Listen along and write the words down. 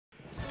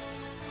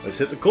Let's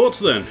hit the courts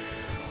then.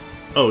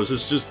 Oh, is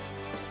this just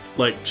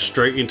like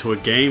straight into a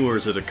game or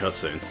is it a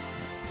cutscene?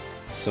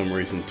 For some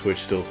reason Twitch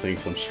still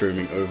thinks I'm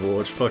streaming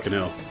Overwatch. Fucking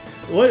hell.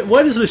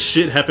 Why does this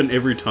shit happen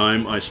every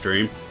time I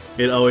stream?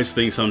 It always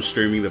thinks I'm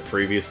streaming the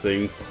previous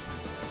thing.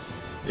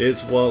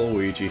 It's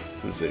Waluigi.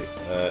 Let's see.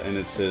 And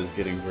it says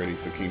getting ready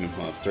for Kingdom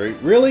Hearts 3.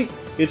 Really?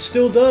 It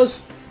still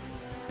does?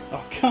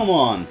 Oh, come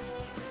on.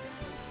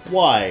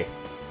 Why?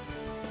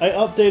 I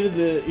updated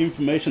the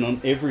information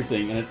on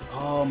everything and it...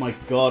 Oh my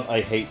god,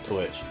 I hate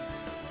Twitch.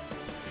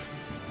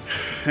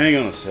 Hang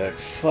on a sec.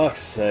 Fuck's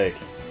sake.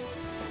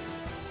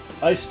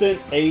 I spent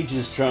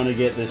ages trying to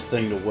get this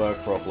thing to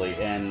work properly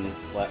and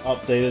like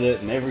updated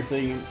it and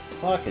everything.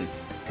 Fucking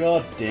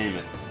god damn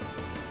it.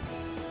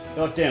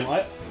 God damn,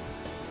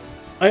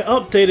 I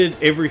updated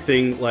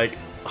everything like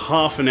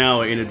half an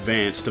hour in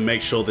advance to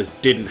make sure this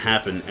didn't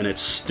happen and it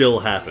still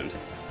happened.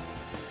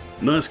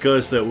 Nice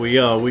guys that we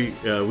are, we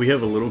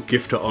have a little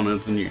gift to honor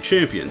the new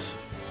champions.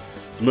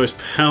 It's the most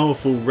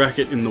powerful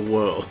racket in the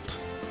world.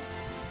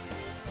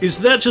 Is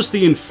that just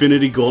the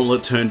Infinity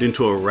Gauntlet turned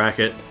into a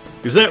racket?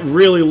 Because that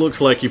really looks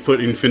like you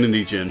put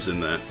Infinity Gems in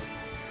there.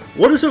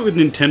 What is it with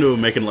Nintendo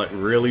making like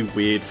really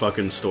weird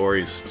fucking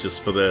stories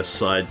just for their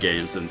side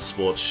games and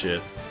sports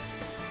shit?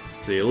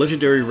 See, a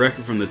legendary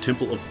racket from the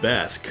Temple of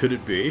Bass. Could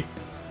it be?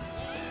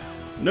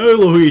 No,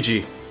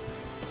 Luigi!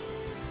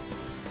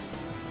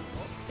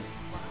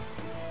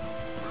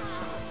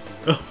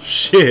 Oh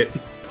shit!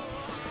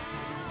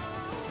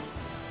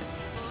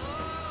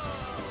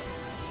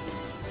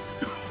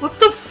 What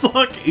the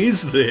fuck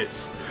is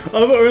this?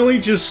 I've only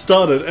just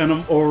started and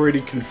I'm already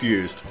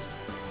confused.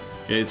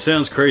 Yeah, it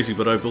sounds crazy,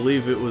 but I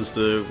believe it was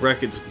the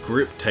racket's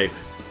grip tape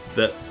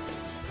that...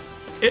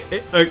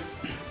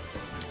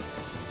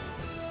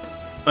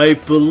 I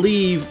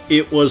believe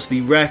it was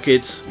the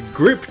racket's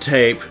grip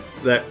tape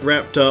that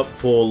wrapped up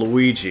poor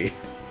Luigi.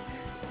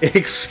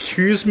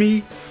 Excuse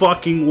me?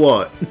 Fucking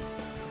what?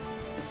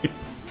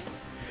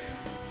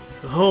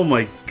 Oh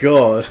my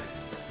god.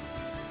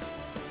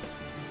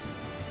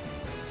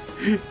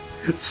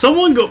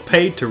 Someone got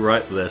paid to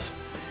write this.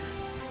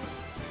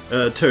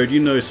 Toad, you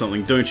know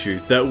something, don't you?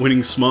 That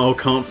winning smile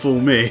can't fool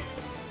me.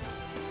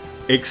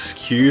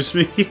 Excuse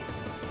me?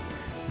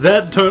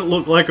 That don't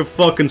look like a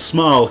fucking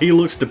smile. He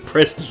looks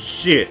depressed as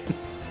shit.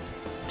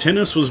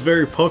 Tennis was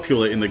very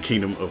popular in the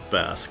Kingdom of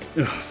Basque.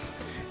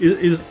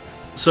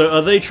 So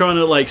are they trying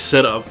to like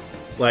set up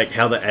like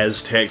how the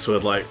Aztecs were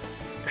like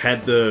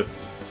had the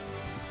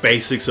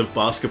basics of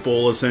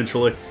basketball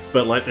essentially,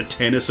 but like the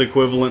tennis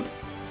equivalent?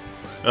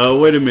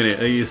 Wait a minute,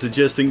 are you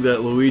suggesting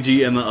that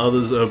Luigi and the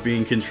others are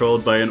being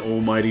controlled by an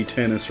almighty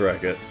tennis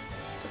racket?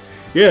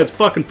 Yeah, it's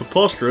fucking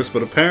preposterous,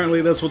 but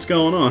apparently that's what's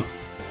going on.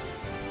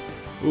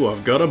 Ooh,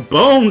 I've got a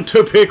bone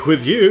to pick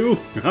with you!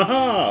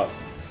 Haha!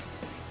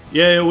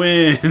 Yeah, you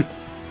win!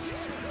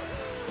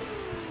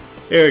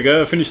 Here we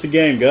go, I finished the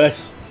game,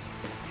 guys.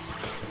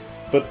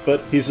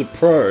 But he's a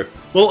pro.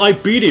 Well, I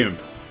beat him!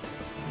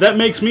 That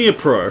makes me a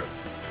pro.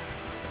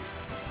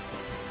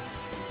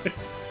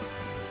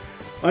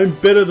 I'm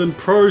better than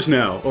pros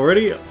now,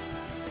 already?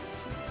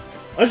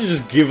 I should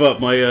just give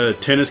up my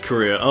tennis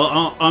career.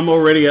 I'm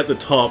already at the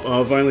top.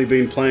 I've only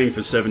been playing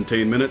for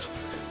 17 minutes.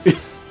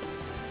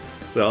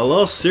 But I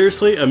lost,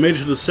 seriously? I made it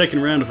to the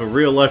second round of a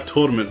real-life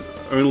tournament,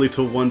 only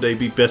to one day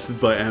be bested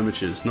by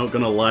amateurs. Not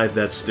gonna lie,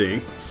 that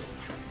stings.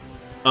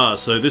 Ah,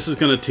 so this is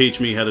gonna teach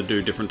me how to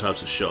do different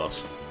types of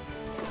shots.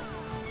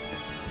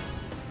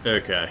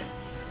 Okay.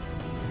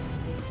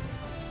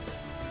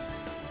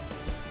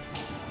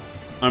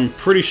 I'm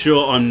pretty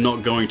sure I'm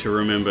not going to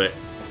remember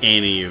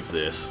any of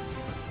this.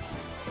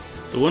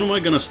 So when am I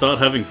going to start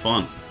having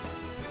fun?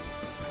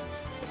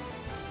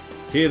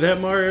 Hear that,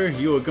 Mario?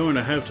 You are going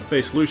to have to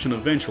face Lucian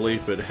eventually,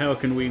 but how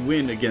can we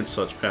win against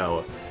such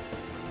power?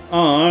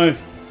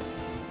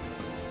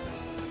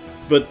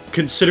 But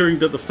considering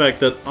that the fact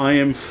that I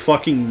am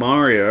fucking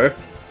Mario,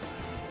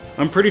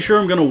 I'm pretty sure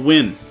I'm going to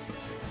win.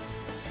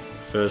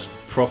 First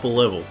proper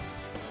level.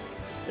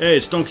 Hey,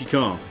 it's Donkey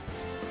Kong.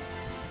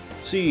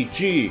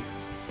 CG.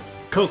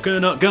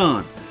 Coconut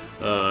Gun.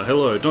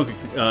 Hello Donkey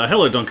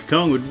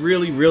Kong. Would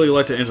really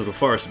like to enter the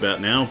forest about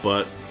now,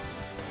 but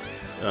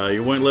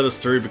you won't let us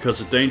through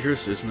because it's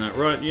dangerous, isn't that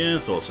right? Yeah, I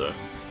thought so.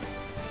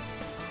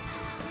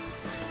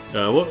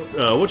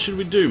 What should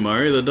we do,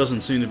 Mario? There doesn't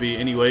seem to be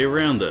any way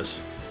around this.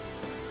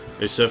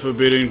 Except for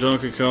beating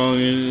Donkey Kong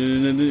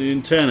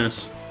in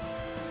tennis.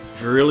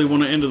 If you really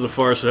want to enter the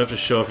forest, you'd have to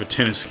show off your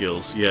tennis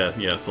skills. Yeah,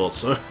 I thought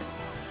so.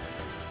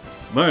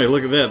 Mario,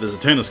 look at that. There's a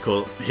tennis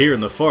court here in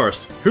the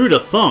forest. Who'da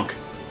thunk?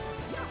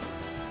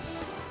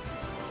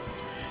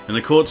 And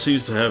the court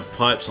seems to have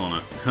pipes on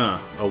it. Huh,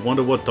 I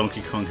wonder what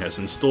Donkey Kong has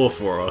in store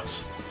for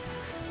us.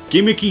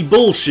 Gimmicky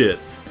bullshit!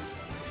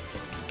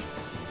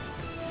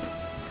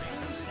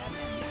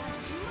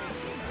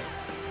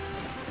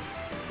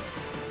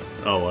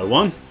 Oh, I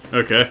won?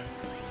 Okay.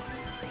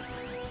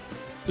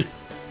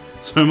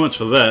 So much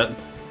for that.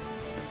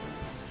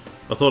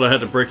 I thought I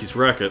had to break his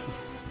racket.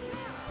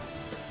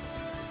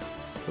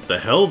 What the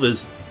hell?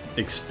 There's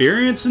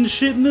experience and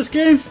shit in this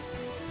game?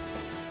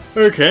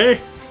 Okay.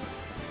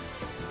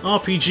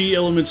 RPG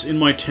elements in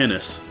my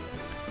tennis.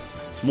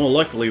 It's more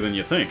likely than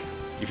you think.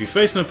 If you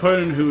face an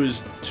opponent who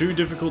is too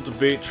difficult to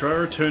beat, try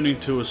returning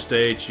to a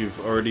stage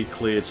you've already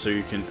cleared so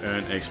you can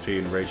earn XP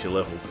and raise your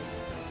level.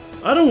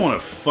 I don't want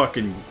to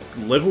fucking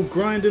level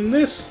grind in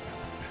this.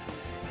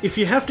 If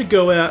you have to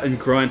go out and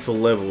grind for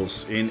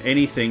levels in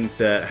anything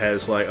that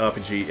has like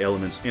RPG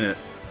elements in it,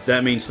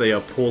 that means they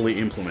are poorly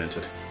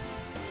implemented.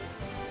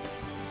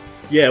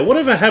 Yeah,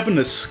 whatever happened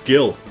to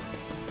skill?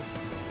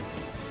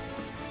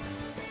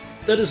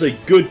 That is a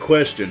good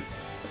question.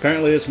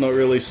 Apparently it's not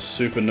really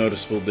super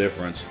noticeable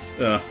difference.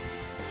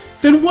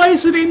 Then why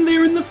is it in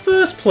there in the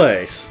first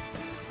place?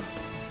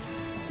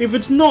 If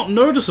it's not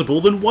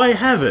noticeable, then why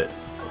have it?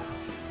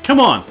 Come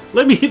on,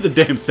 let me hit the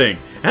damn thing.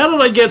 How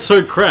did I get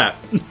so crap?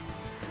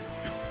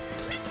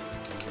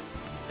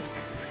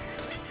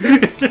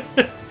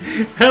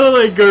 How did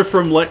I go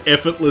from like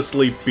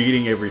effortlessly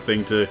beating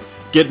everything to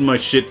getting my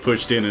shit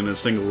pushed in a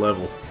single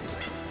level?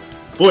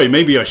 Boy,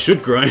 maybe I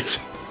should grind.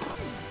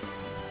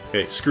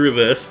 Okay, screw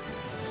this.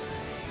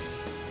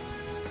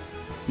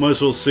 Might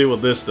as well see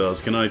what this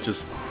does. Can I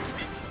just...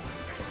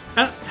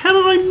 how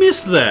did I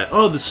miss that?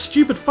 Oh, the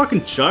stupid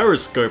fucking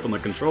gyroscope on the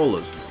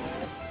controllers.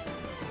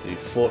 The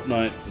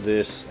Fortnite,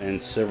 this,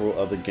 and several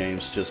other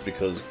games just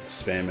because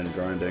spam and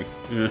grinding.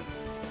 Yeah.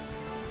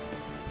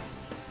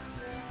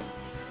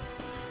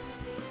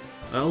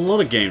 A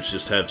lot of games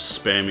just have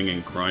spamming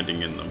and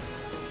grinding in them.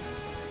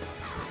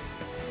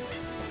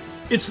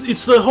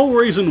 It's the whole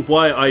reason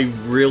why I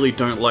really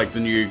don't like the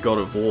new God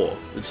of War.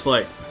 It's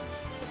like,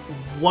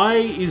 why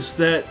is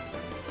that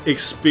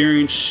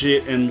experience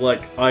shit and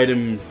like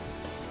item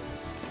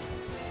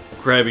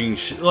grabbing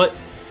shit? Like,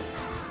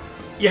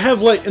 you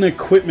have like an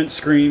equipment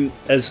screen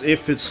as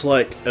if it's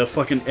like a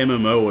fucking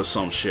MMO or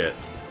some shit.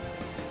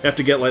 You have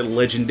to get like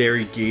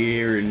legendary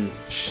gear and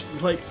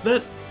like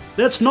that.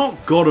 That's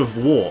not God of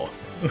War.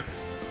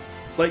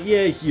 Like,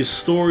 yeah, your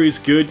story's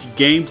good, your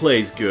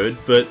gameplay's good,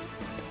 but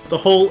the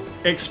whole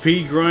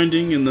XP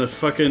grinding and the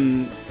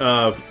fucking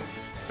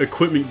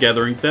equipment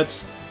gathering,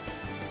 that's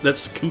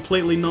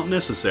completely not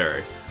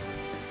necessary.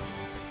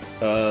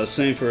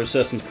 Same for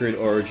Assassin's Creed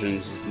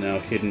Origins. Now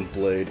Hidden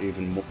Blade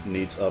even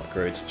needs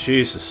upgrades.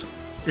 Jesus.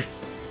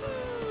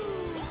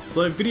 It's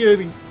like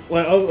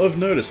like I've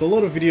noticed a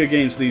lot of video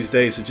games these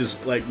days are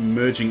just like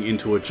merging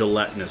into a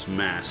gelatinous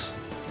mass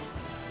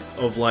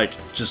of like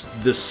just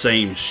the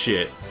same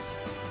shit.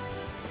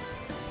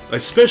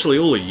 Especially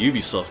all the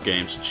Ubisoft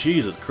games.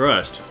 Jesus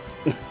Christ.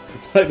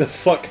 Like the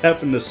fuck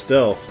happened to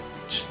stealth?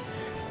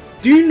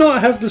 Do you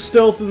not have the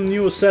stealth in the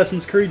new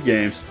Assassin's Creed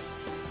games?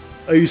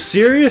 Are you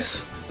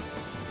serious?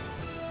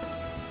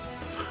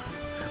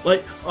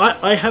 Like,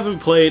 I haven't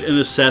played an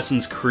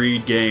Assassin's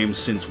Creed game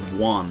since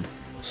 1.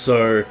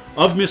 So,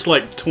 I've missed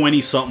like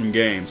 20-something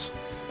games.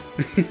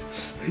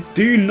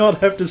 Do you not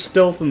have to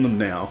stealth in them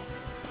now?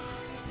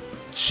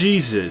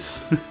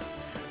 Jesus.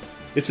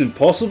 It's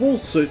impossible?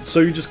 So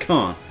you just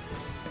can't?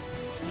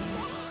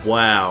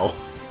 Wow.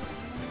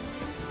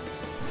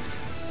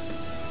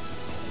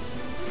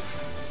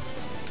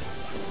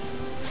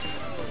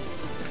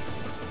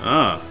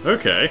 Ah,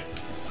 okay.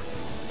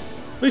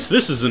 At least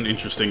this is an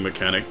interesting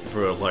mechanic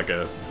for like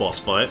a boss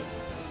fight.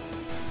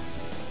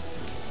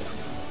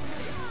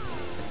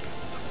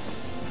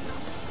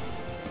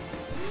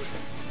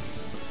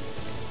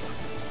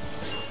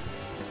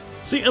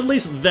 See, at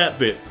least that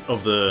bit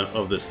of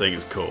this thing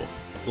is cool.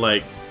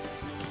 Like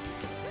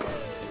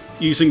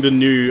using the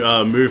new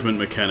movement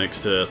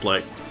mechanics to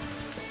like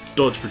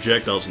dodge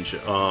projectiles and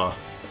shit.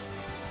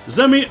 Does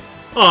that mean?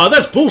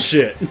 That's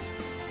bullshit.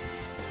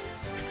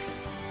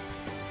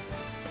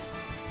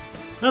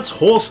 That's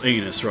horse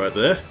anus right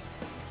there.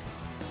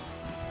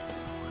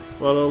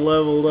 But I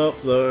leveled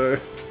up though.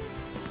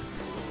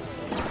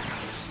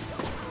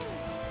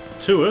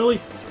 Too early?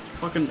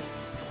 Fucking.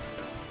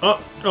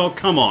 Oh,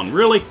 come on,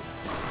 really?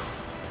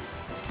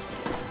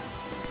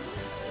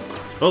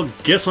 Well,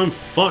 guess I'm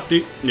fucked.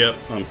 Yep,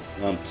 I'm.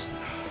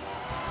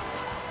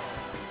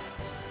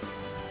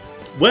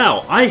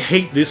 Wow, I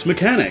hate this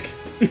mechanic.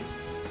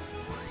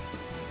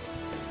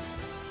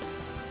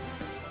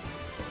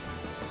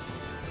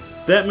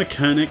 That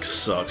mechanic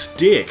sucks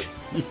dick.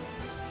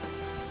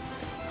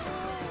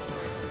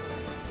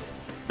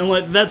 And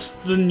like, that's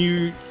the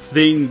new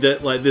thing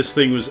that like this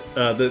thing was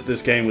that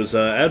this game was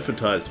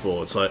advertised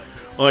for. It's like,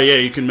 oh yeah,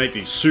 you can make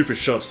these super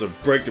shots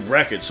that break the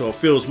racket, so it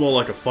feels more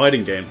like a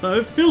fighting game. No,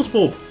 it feels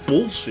more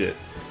bullshit,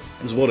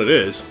 is what it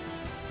is.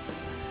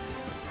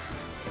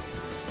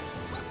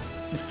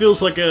 It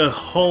feels like a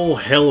whole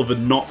hell of a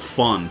not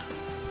fun.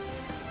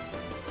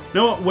 You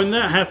know what, when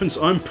that happens,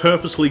 I'm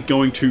purposely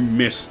going to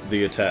miss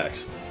the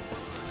attacks.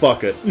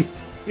 Fuck it.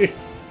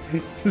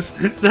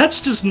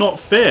 That's just not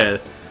fair.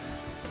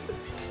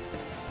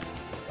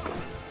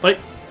 Like,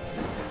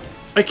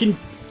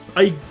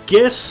 I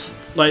guess,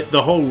 like,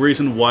 the whole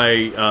reason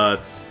why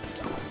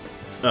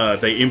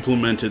they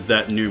implemented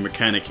that new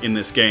mechanic in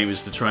this game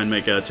is to try and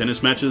make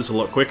tennis matches a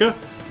lot quicker.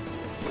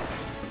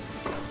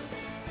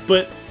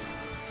 But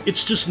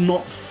it's just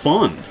not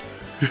fun.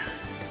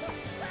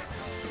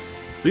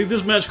 See,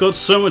 this match got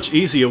so much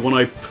easier when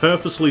I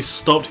purposely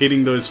stopped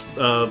hitting those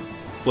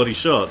bloody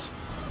shots.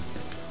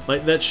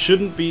 Like, that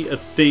shouldn't be a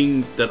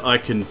thing that I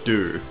can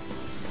do.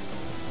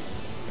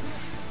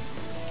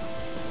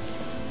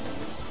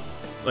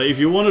 Like, if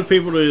you wanted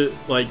people to,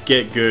 like,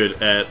 get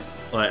good at,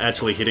 like,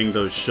 actually hitting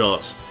those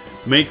shots,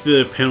 make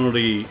the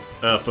penalty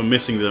for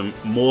missing them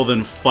more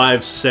than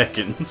 5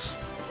 seconds.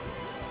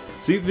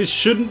 See, this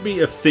shouldn't be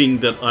a thing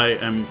that I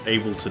am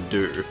able to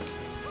do.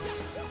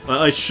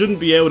 I shouldn't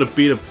be able to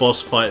beat a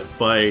boss fight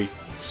by,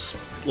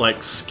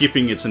 like,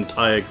 skipping its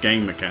entire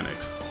game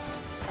mechanics.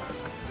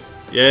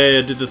 Yeah,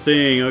 I did the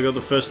thing, I got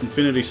the first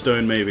Infinity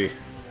Stone, maybe.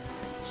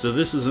 So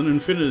this is an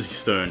Infinity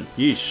Stone.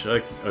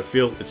 Yeesh, I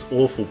feel its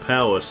awful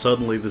power.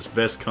 Suddenly this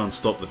vest can't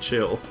stop the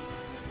chill.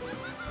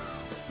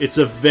 It's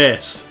a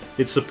vest.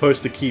 It's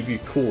supposed to keep you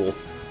cool.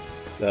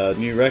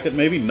 New racket,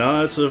 maybe?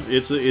 Nah, it's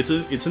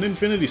an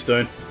Infinity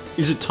Stone.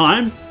 Is it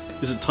time?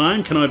 Is it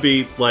time? Can I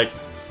be, like,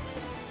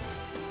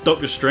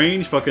 Doctor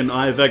Strange, fucking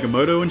Eye of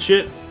Agamotto and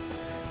shit?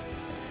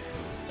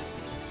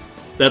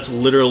 That's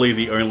literally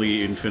the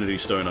only Infinity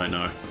Stone I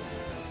know.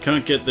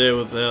 Can't get there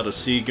without a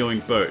sea-going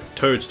boat.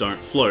 Toads don't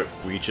float.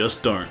 We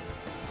just don't.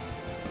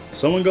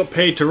 Someone got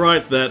paid to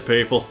write that,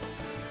 people.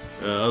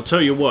 I'll tell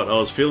you what, I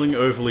was feeling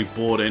overly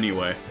bored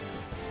anyway.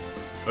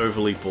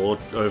 Overly bored?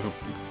 Over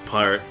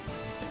pirate.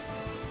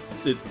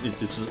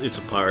 It's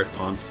a pirate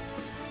pun.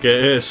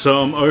 Okay,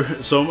 so I'm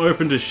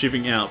open to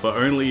shipping out, but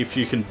only if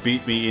you can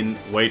beat me in,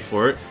 wait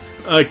for it,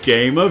 a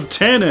game of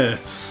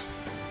tennis!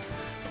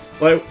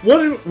 Like,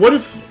 what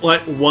if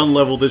like, one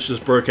level this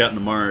just broke out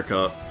into Mario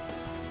Kart?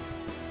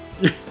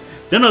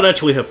 Then I'd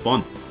actually have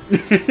fun.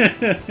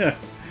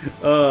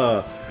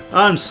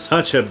 I'm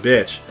such a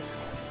bitch.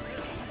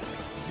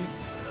 See,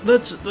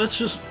 that's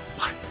just...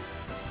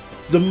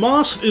 The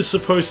mast is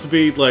supposed to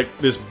be, like,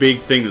 this big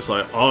thing that's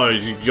like, oh,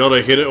 you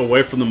gotta hit it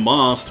away from the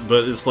mast,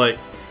 but it's like...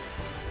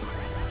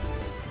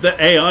 The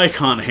AI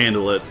can't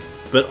handle it,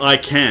 but I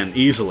can,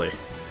 easily.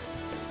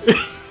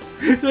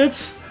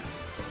 That's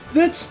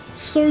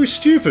so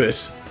stupid.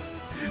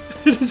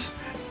 It is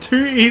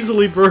too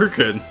easily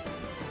broken.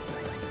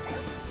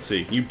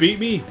 See, you beat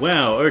me?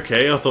 Wow,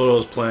 okay, I thought I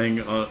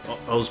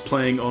was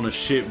playing on a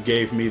ship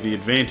gave me the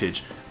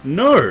advantage.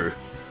 No!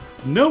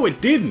 No, it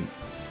didn't!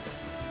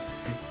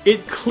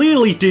 It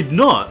clearly did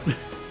not!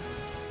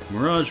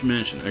 Mirage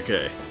Mansion,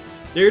 okay.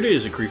 There it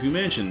is, a creepy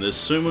mansion. There's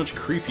so much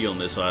creepy on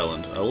this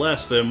island.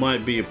 Alas, there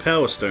might be a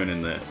power stone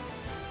in there.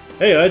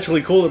 Hey, I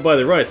actually called it by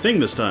the right thing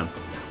this time.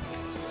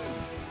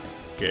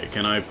 Okay,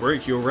 can I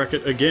break your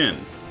racket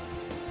again?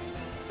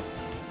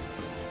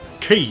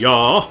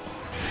 Kia!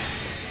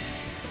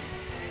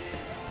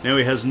 Now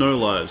he has no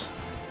lives.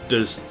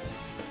 Is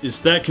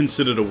that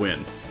considered a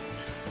win?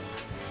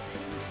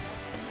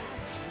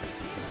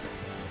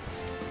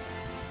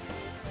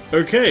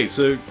 Okay,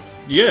 so,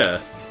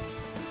 yeah.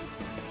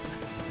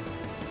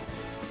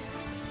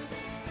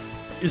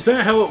 Is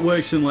that how it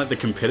works in, like, the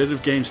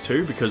competitive games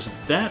too? Because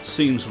that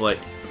seems like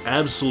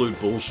absolute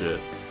bullshit.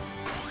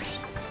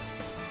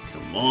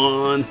 Come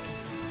on.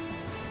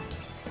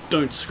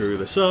 Don't screw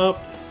this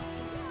up.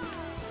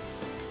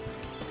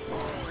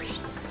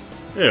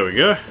 There we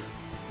go.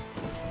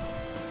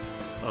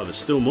 Oh, there's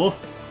still more?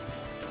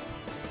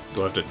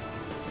 Do I have to...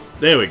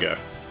 There we go.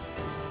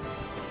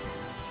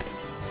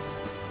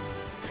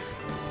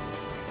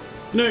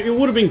 No, it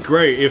would have been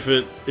great if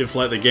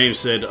like the game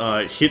said,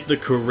 hit the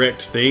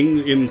correct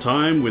thing in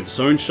time with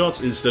zone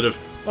shots instead of,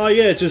 oh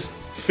yeah, just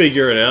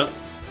figure it out.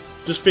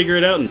 Just figure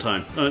it out in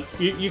time.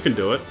 You can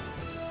do it.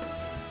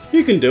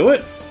 You can do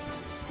it.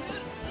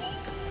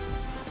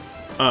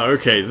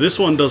 Okay, this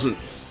one doesn't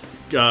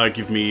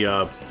give me,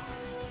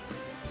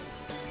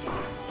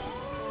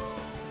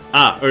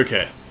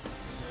 okay.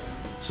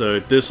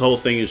 So this whole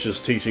thing is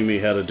just teaching me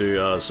how to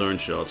do zone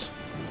shots.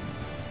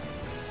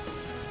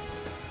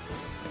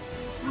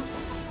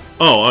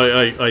 Oh,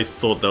 I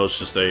thought that was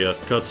just a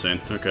cutscene.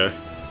 Okay.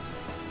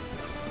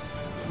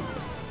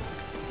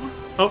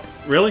 Oh,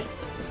 really?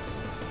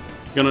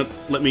 You're gonna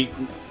let me...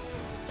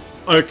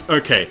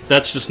 Okay,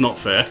 that's just not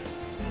fair.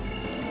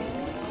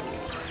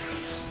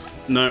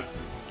 No,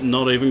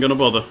 not even gonna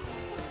bother.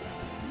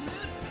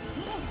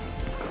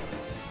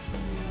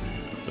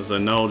 Because I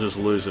know I'll just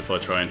lose if I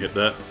try and hit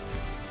that.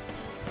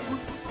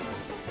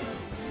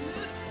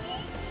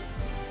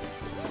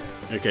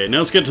 Okay, now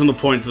let's get to the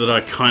point that I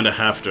kinda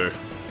have to.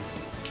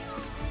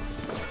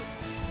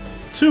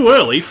 Too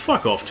early?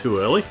 Fuck off, too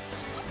early.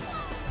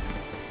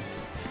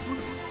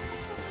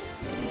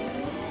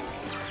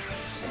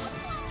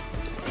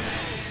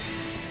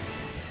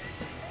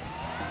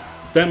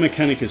 That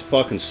mechanic is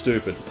fucking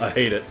stupid. I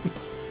hate it.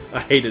 I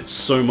hate it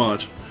so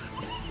much.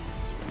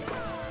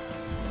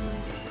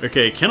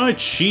 Okay, can I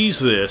cheese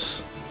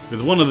this with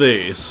one of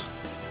these?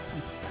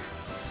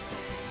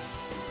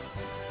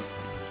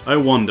 I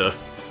wonder.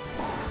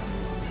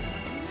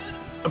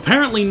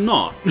 Apparently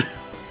not.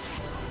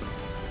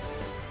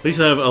 At least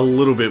I have a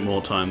little bit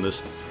more time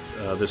this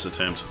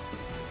attempt.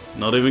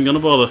 Not even gonna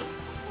bother.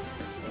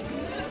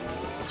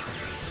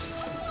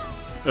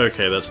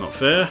 Okay, that's not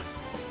fair.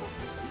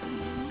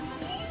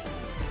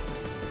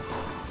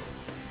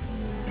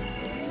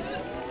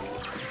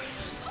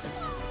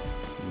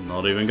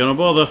 Not even gonna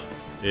bother.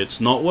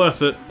 It's not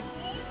worth it.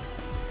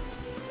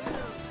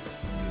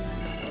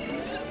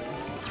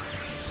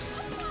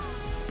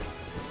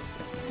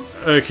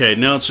 Okay,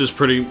 now it's just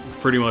pretty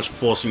much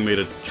forcing me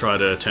to try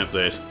to attempt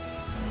this.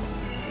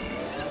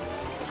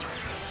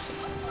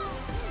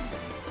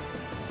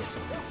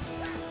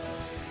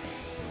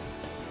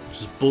 Which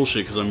is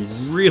bullshit, because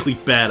I'm really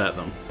bad at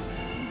them.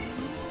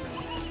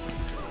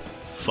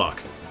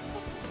 Fuck.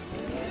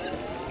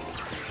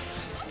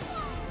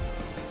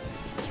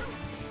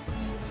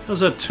 How's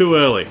that too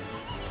early?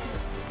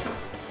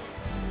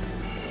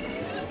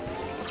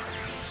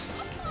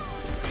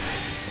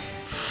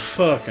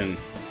 Fucking...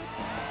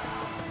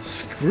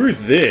 Screw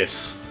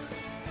this.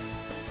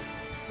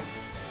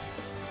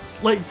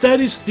 Like, that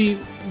is the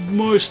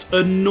most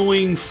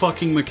annoying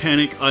fucking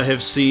mechanic I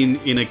have seen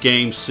in a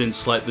game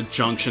since, like, the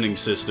junctioning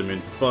system in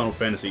Final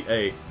Fantasy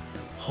VIII.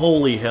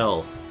 Holy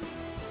hell.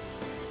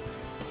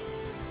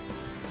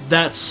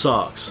 That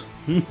sucks.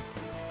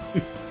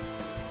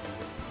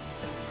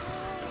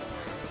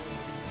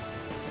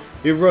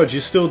 Hey, Rog, you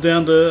still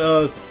down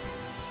to,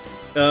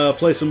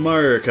 play some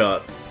Mario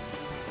Kart?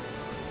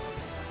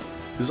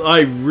 Because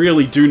I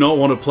really do not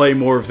want to play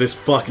more of this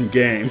fucking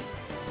game.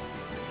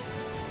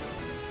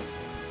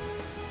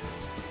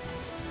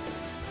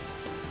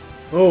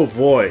 Oh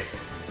boy.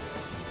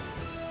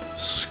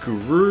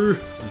 Screw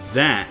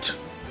that.